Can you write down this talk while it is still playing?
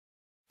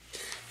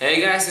Hey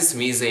guys, it's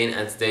me Zain,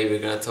 and today we're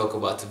gonna talk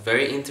about a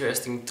very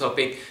interesting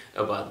topic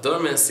about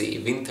dormancy,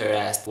 winter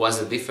rest, what's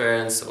the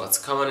difference, what's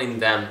common in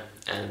them,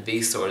 and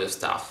these sort of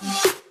stuff.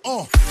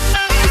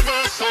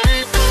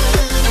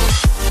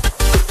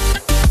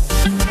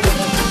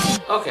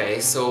 Okay,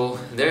 so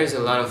there's a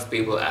lot of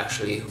people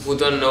actually who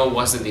don't know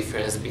what's the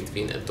difference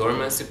between a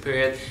dormancy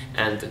period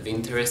and the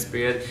winter rest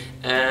period,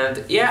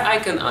 and yeah, I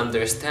can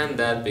understand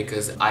that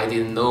because I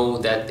didn't know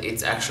that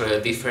it's actually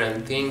a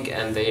different thing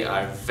and they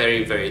are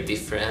very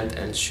different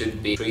and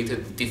should be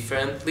treated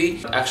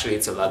differently. Actually,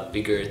 it's a lot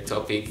bigger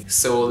topic.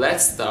 So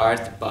let's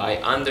start by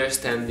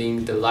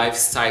understanding the life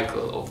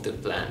cycle of the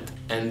plant.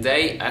 And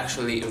they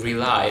actually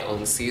rely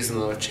on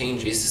seasonal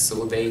changes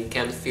so they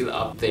can fill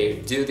up their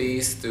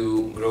duties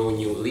to grow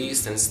new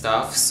leaves and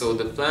stuff. So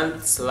the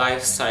plant's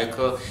life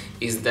cycle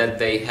is that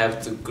they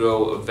have to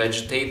grow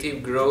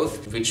vegetative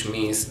growth, which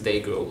means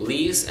they grow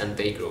leaves and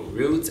they grow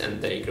roots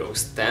and they grow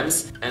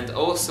stems, and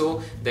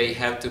also they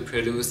have to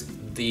produce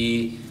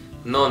the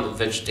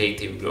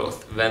non-vegetative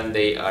growth when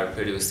they are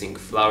producing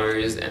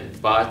flowers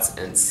and buds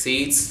and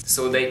seeds,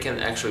 so they can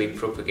actually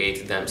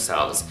propagate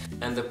themselves.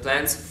 And the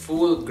plant's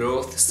full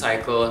growth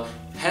cycle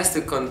has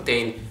to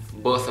contain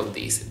both of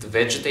these, the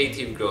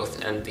vegetative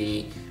growth and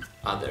the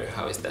other,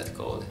 how is that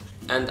called?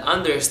 And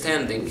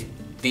understanding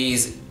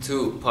these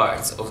two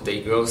parts of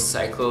the growth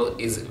cycle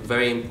is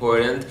very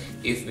important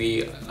if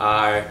we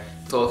are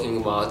talking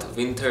about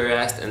winter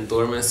rest and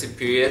dormancy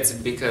periods,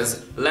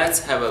 because let's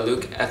have a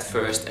look at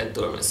first at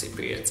dormancy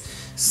periods.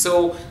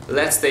 So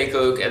let's take a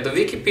look at the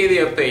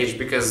Wikipedia page,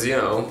 because you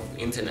know,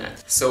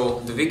 internet. So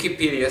the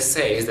Wikipedia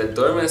says that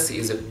dormancy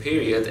is a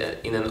period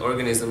in an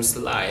organism's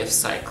life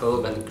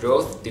cycle when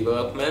growth,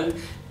 development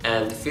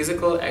and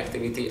physical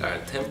activity are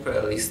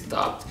temporarily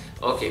stopped.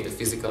 Okay, the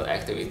physical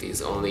activity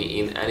is only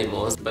in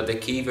animals, but the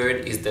key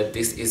word is that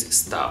this is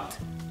stopped.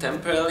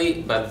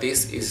 Temporarily, but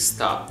this is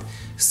stopped.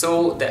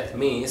 So that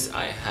means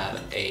I have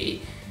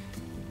a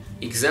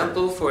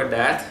example for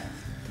that.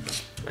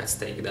 Let's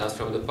take it out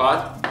from the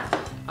pot.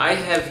 I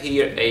have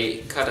here a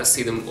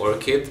Catasetum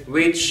orchid,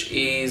 which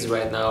is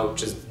right now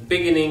just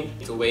beginning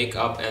to wake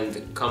up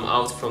and come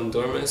out from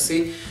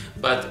dormancy.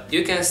 But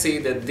you can see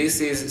that this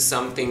is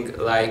something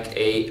like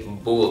a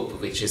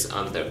bulb which is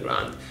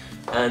underground.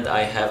 And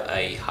I have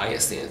a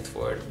hyacinth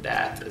for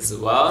that as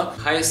well.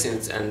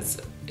 Hyacinths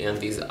and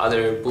these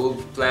other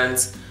bulb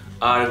plants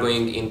are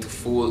going into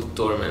full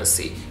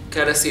dormancy.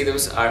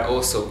 Catasetums are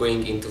also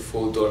going into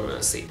full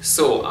dormancy.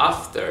 So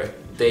after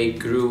they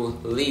grew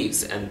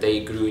leaves and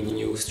they grew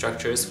new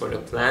structures for the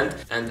plant,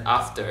 and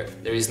after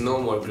there is no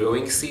more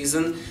growing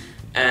season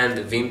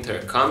and winter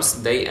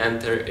comes, they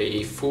enter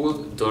a full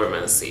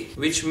dormancy,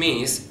 which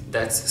means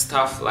that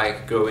stuff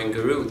like growing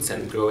roots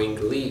and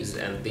growing leaves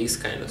and these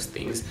kind of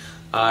things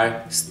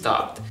are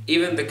stopped.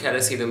 Even the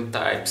Catasetum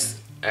types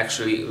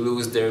actually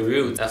lose their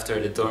roots after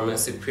the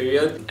dormancy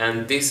period,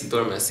 and this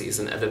dormancy is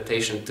an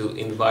adaptation to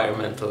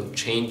environmental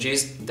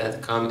changes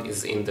that come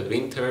in the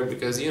winter,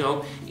 because you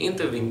know, in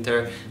the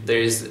winter there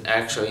is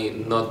actually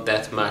not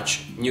that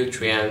much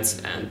nutrients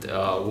and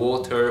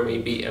water may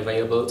be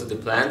available to the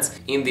plants.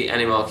 In the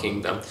animal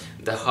kingdom,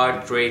 the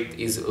heart rate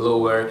is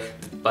lower,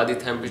 the body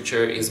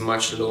temperature is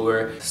much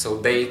lower, so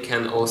they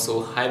can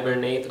also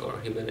hibernate,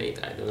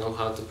 I don't know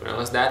how to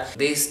pronounce that.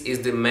 This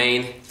is the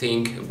main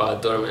thing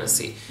about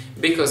dormancy.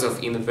 Because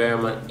of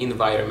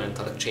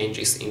environmental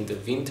changes in the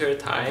winter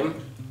time,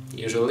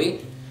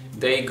 usually,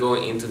 they go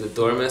into the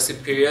dormancy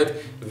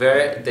period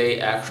where they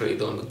actually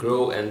don't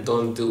grow and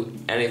don't do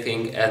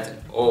anything at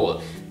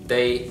all.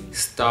 They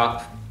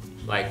stop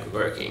like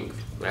working,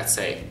 let's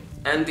say.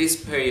 And this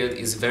period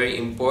is very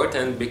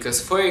important because,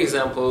 for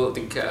example,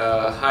 the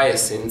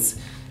hyacinths,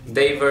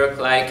 they work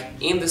like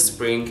in the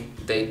spring.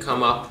 They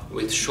come up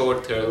with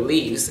shorter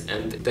leaves,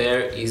 and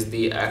there is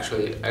the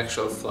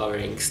actual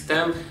flowering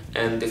stem,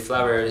 and the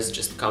flowers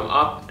just come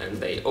up and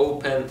they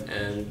open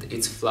and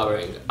it's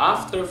flowering.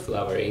 After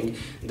flowering,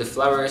 the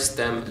flower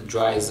stem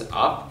dries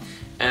up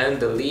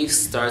and the leaves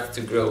start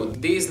to grow.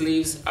 These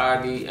leaves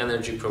are the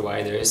energy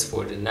providers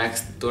for the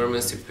next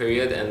dormancy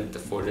period and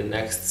for the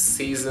next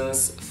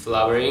season's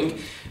flowering,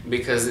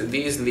 because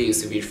these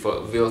leaves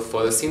will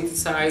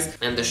photosynthesize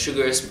and the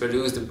sugars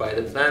produced by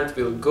the plant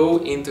will go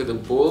into the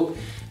bulb,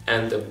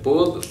 and the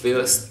bulb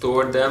will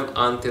store them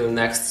until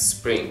next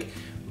spring.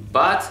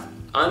 But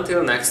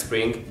until next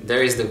spring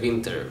there is the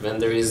winter, when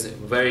there is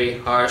very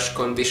harsh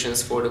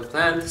conditions for the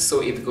plant,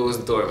 so it goes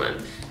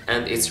dormant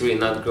and it's really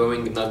not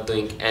growing, not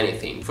doing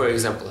anything. For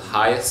example,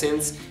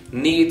 hyacinths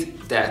need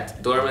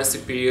that dormancy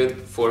period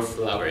for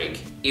flowering.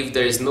 If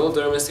there is no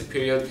dormancy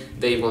period,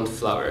 they won't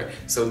flower.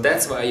 So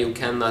that's why you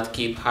cannot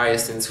keep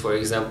hyacinths, for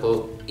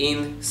example,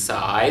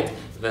 inside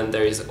when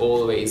there is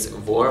always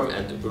warm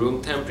and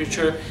room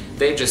temperature.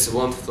 They just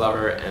won't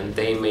flower, and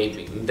they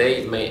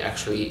may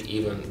actually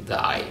even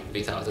die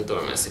without a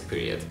dormancy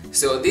period.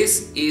 So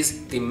this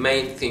is the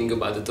main thing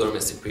about the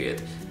dormancy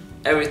period.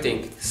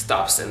 Everything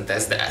stops, and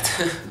that's that.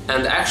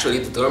 And actually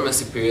the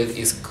dormancy period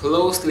is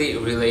closely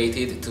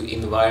related to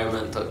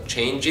environmental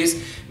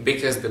changes,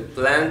 because the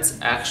plants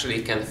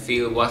actually can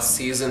feel what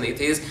season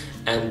it is,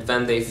 and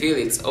when they feel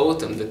it's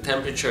autumn, the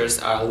temperatures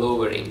are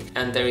lowering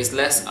and there is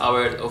less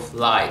hours of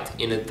light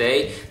in a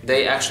day.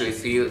 They actually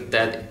feel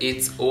that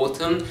it's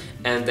autumn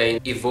and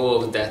they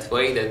evolve that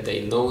way, that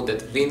they know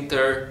that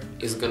winter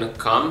is gonna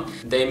come.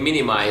 They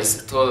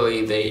minimize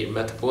totally their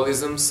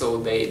metabolism, so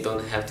they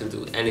don't have to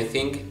do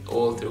anything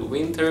all through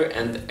winter.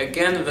 And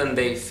again, when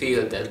they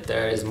feel that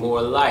there is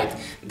more light,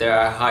 there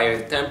are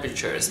higher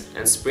temperatures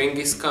and spring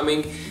is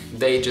coming,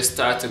 they just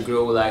start to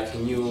grow like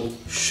new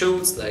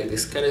shoots, like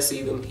this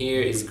Catasetum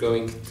here is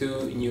growing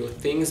 2 new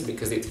things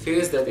because it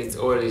feels that it's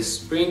already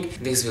spring.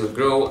 This will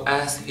grow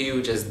as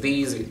huge as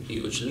these with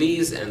huge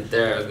leaves, and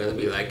there are gonna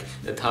be like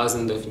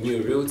 1,000 of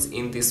new roots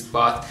in this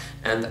pot.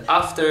 And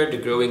after the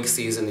growing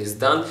season is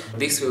done,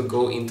 this will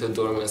go into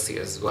dormancy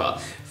as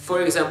well.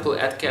 For example,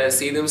 at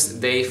Catasetums,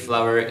 they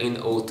flower in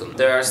autumn.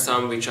 There are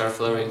some which are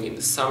flowering in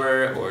the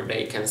summer, or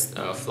they can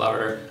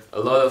flower a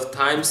lot of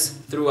times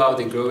throughout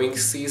the growing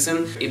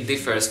season. It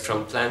differs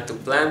from plant to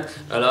plant.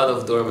 A lot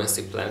of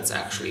dormancy plants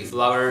actually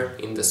flower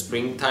in the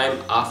springtime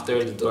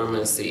after the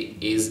dormancy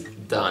is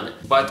done.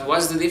 But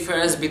what's the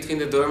difference between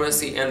the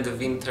dormancy and the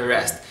winter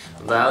rest?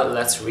 Well,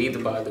 let's read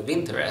about the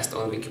winter rest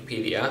on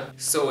Wikipedia.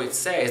 So it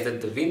says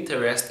that the winter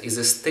rest is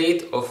a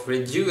state of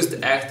reduced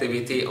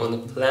activity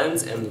on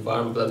plants and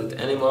warm-blooded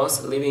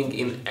animals living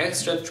in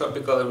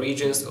extratropical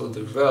regions of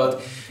the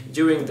world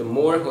during the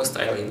more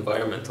hostile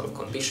environmental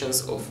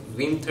conditions of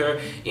winter.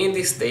 In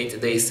this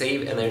state, they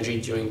save energy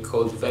during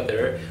cold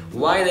weather,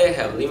 while they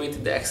have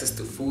limited access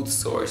to food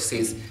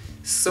sources.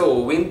 So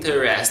winter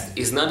rest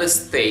is not a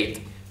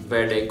state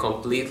where they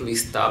completely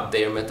stop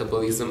their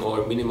metabolism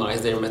or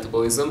minimize their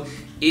metabolism.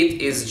 It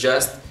is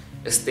just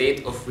a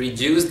state of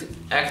reduced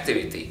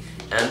activity.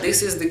 And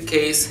this is the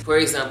case, for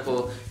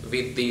example,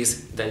 with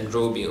these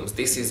Dendrobiums.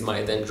 This is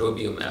my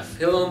Dendrobium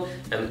aphyllum,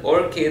 an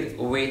orchid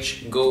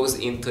which goes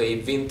into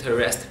a winter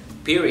rest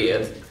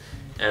period,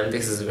 and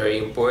this is very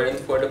important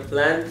for the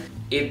plant.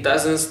 It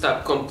doesn't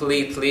stop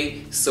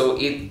completely, so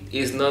it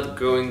is not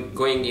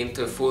going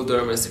into a full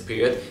dormancy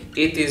period.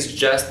 It is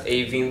just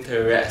a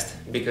winter rest,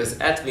 because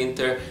at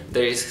winter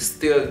there is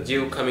still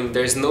dew coming.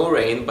 There is no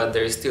rain, but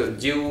there is still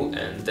dew,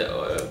 and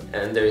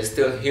there is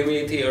still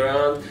humidity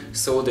around,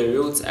 so the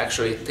roots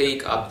actually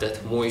take up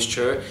that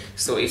moisture.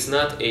 So it's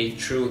not a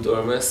true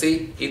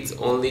dormancy, it's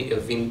only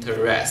a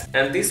winter rest.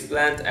 And this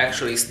plant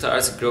actually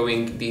starts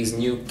growing these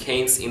new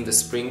canes in the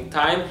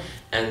springtime,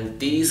 and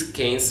these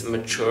canes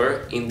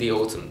mature in the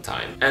autumn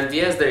time. And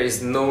yes, there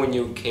is no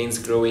new canes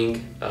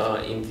growing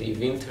in the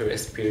winter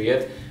rest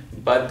period,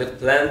 but the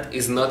plant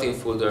is not in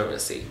full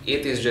dormancy.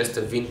 It is just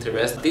a winter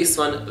rest. This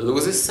one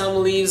loses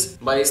some leaves,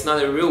 but it's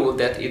not a rule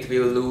that it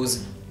will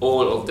lose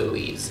all of the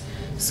leaves.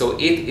 So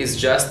it is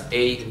just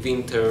a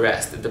winter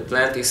rest. The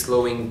plant is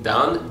slowing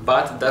down,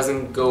 but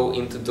doesn't go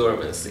into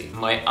dormancy.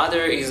 My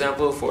other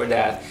example for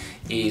that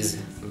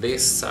is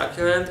this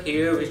succulent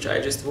here, which I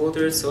just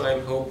watered, so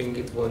I'm hoping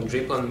it won't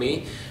drip on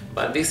me.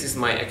 But this is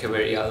my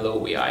Echeveria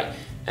lowii,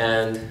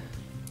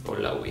 or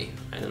lowii,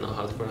 I don't know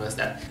how to pronounce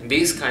that.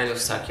 These kind of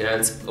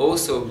succulents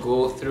also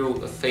go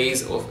through a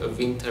phase of a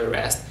winter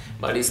rest,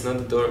 but it's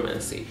not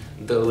dormancy.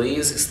 The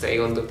leaves stay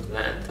on the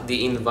plant.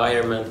 The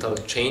environmental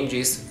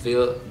changes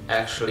will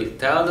actually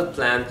tell the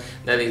plant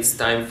that it's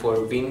time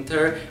for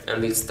winter,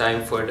 and it's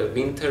time for the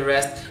winter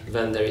rest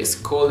when there is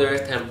colder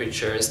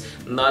temperatures,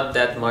 not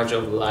that much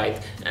of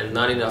light, and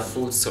not enough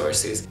food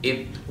sources.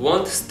 It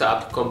won't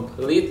stop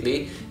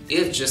completely,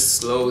 it just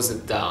slows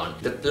it down.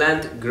 The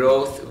plant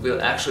growth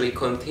will actually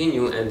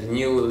continue and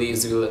new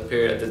leaves will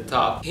appear at the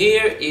top.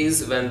 Here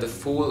is when the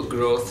full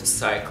growth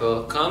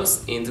cycle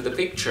comes into the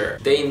picture.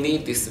 They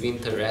need this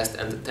winter rest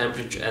and the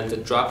temperature and the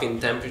drop in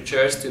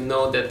temperatures to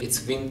know that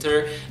it's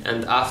winter,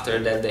 and after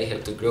that they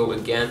have to grow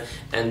again,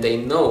 and they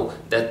know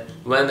that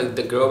when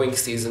the growing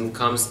season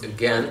comes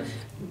again,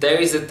 there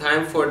is a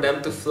time for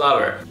them to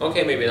flower.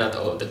 Okay, maybe not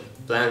all of the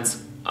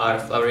plants are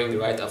flowering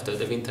right after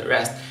the winter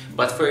rest,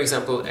 but for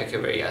example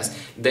Echeverias,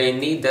 they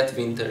need that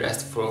winter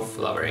rest for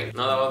flowering.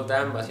 Not all of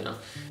them, but you know.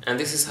 And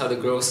this is how the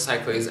growth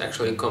cycle is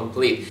actually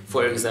complete.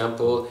 For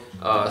example,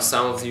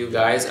 some of you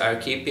guys are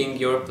keeping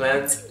your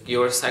plants,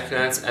 your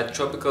succulents at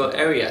tropical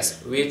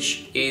areas,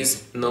 which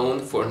is known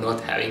for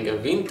not having a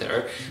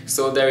winter,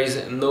 so there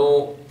is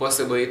no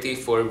possibility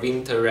for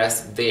winter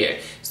rest there.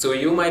 So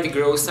you might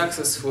grow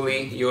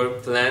successfully your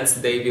plants,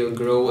 they will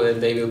grow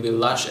and they will be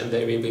lush and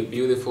they will be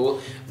beautiful,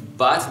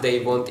 but they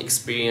won't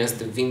experience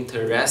the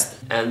winter rest,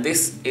 and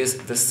this is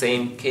the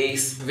same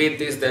case with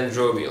this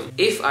Dendrobium.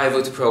 If I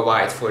would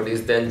provide for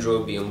this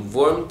Dendrobium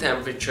warm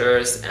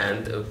temperatures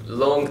and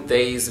long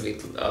days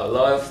with a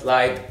lot of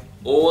light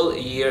all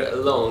year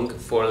long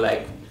for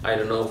like, I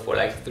don't know, for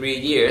like 3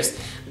 years,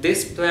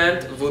 this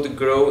plant would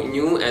grow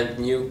new and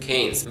new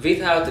canes.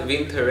 Without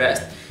winter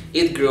rest,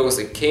 it grows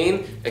a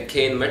cane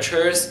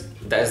matures,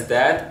 does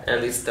that,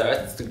 and it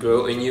starts to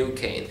grow a new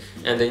cane,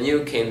 and the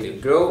new cane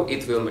will grow,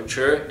 it will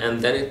mature,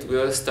 and then it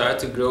will start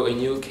to grow a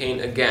new cane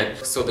again.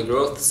 So the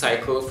growth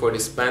cycle for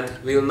this plant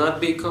will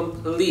not be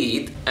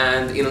complete,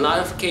 and in a lot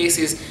of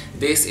cases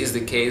This is the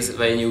case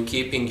when you're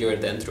keeping your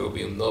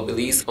Dendrobium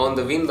nobilis on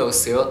the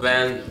windowsill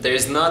when there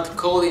is not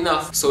cold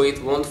enough, so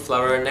it won't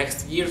flower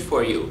next year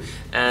for you.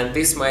 And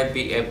this might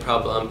be a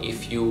problem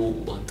if you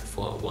want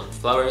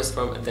flowers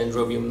from a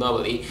Dendrobium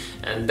nobile,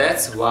 and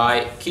that's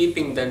why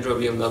keeping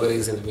Dendrobium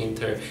nobilis in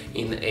winter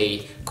in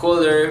a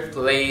colder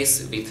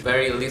place with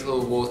very little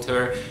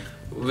water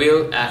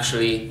will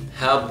actually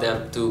help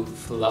them to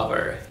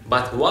flower.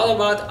 But what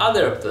about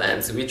other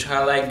plants which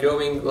are like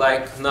growing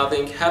like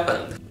nothing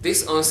happened?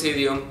 This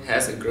Oncidium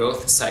has a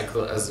growth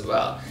cycle as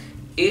well.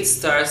 It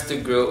starts to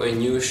grow a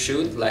new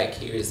shoot, like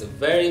here is a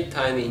very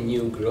tiny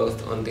new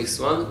growth on this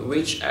one,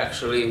 which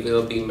actually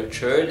will be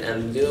matured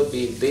and will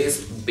be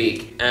this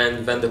big.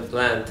 And when the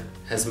plant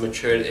has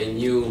matured a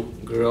new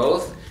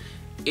growth,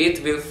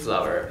 it will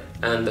flower,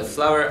 and the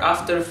flower,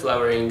 after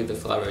flowering, the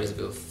flowers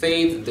will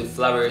fade, the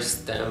flower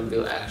stem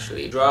will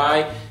actually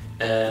dry,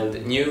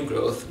 and new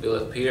growth will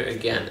appear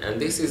again. And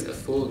this is a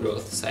full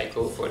growth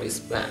cycle for this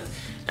plant.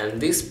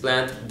 And this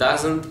plant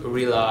doesn't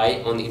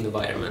rely on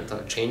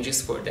environmental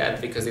changes for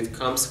that, because it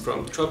comes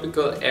from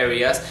tropical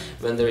areas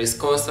when there is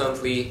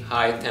constantly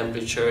high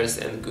temperatures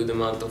and good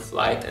amount of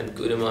light and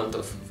good amount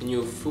of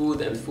new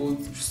food and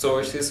food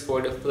sources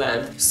for the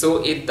plant.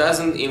 So it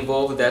doesn't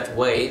evolve that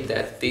way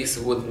that this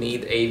would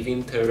need a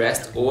winter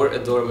rest or a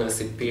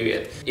dormancy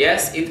period.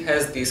 Yes, it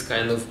has these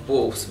kind of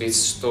bulbs which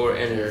store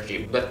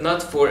energy, but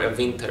not for a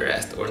winter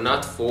rest or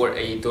not for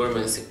a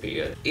dormancy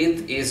period.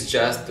 It is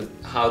just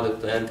how the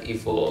plant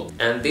evolves.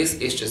 And this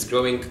is just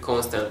growing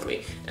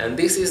constantly. And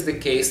this is the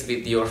case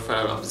with your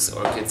Phalaenopsis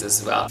orchids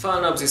as well.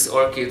 Phalaenopsis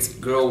orchids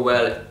grow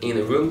well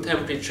in room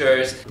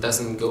temperatures,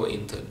 doesn't go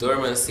into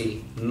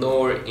dormancy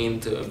nor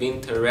into a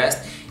winter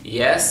rest.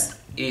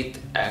 Yes, it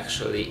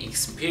actually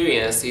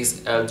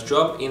experiences a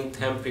drop in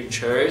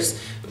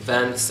temperatures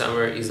when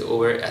summer is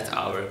over at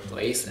our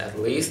place at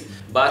least,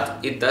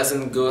 but it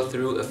doesn't go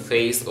through a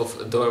phase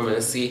of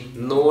dormancy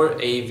nor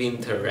a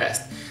winter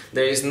rest.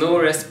 There is no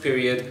rest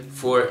period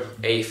for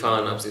a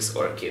Phalaenopsis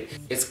orchid.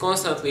 It's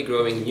constantly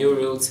growing new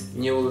roots,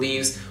 new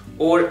leaves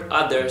or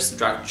other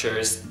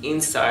structures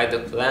inside the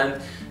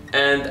plant,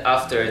 and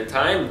after a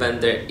time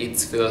when it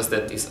feels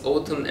that it's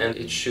autumn and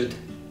it should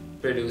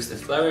produce a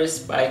flower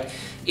spike,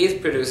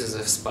 it produces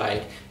a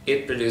spike,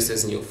 it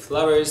produces new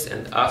flowers,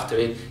 and after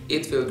it,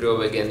 it will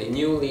grow again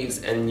new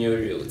leaves and new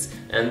roots.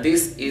 And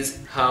this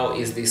is how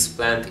this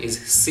plant is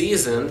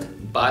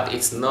seasoned, but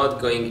it's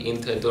not going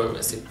into a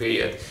dormancy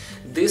period.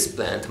 This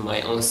plant,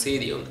 my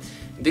Oncidium,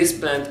 this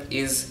plant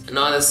is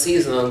not a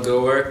seasonal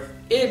grower,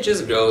 it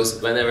just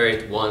grows whenever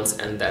it wants,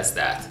 and that's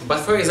that. But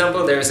for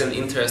example, there is an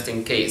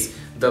interesting case,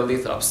 the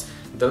lithops.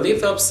 The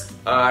lithops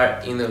are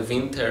in a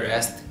winter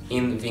rest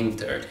in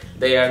winter.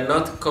 They are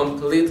not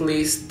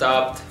completely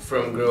stopped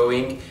from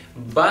growing,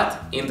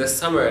 but in the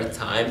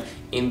summertime,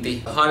 in the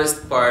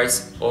hottest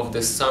parts of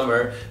the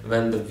summer,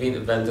 when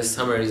the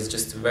summer is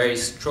just very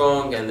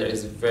strong and there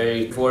is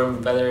very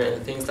warm weather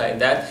and things like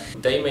that,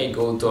 they may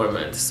go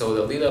dormant. So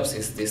the lithops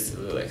is this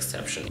little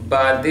exception.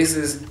 But this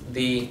is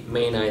the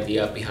main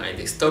idea behind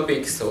this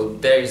topic. So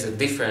there is a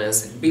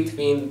difference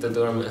between the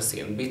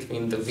dormancy and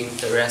between the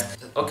winter rest.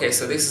 Okay,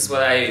 so this is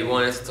what I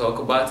wanted to talk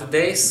about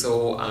today.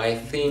 So I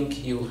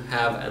think you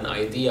have an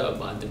idea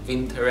about the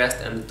winter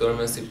rest and the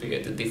dormancy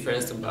period, the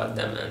difference about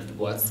them and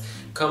what's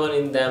common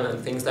in them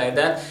and things like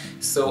that.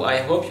 So I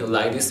hope you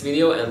liked this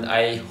video, and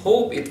I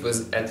hope it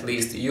was at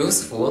least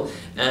useful.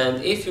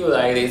 And if you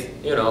liked it,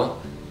 you know,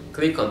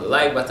 click on the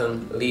like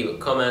button, leave a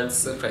comment,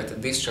 subscribe to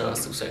this channel,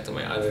 subscribe to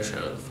my other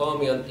channel, follow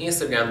me on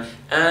Instagram,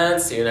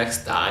 and see you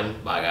next time.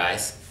 Bye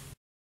guys.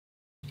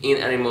 In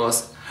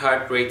animals,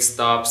 heart rate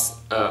stops,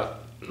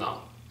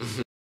 no.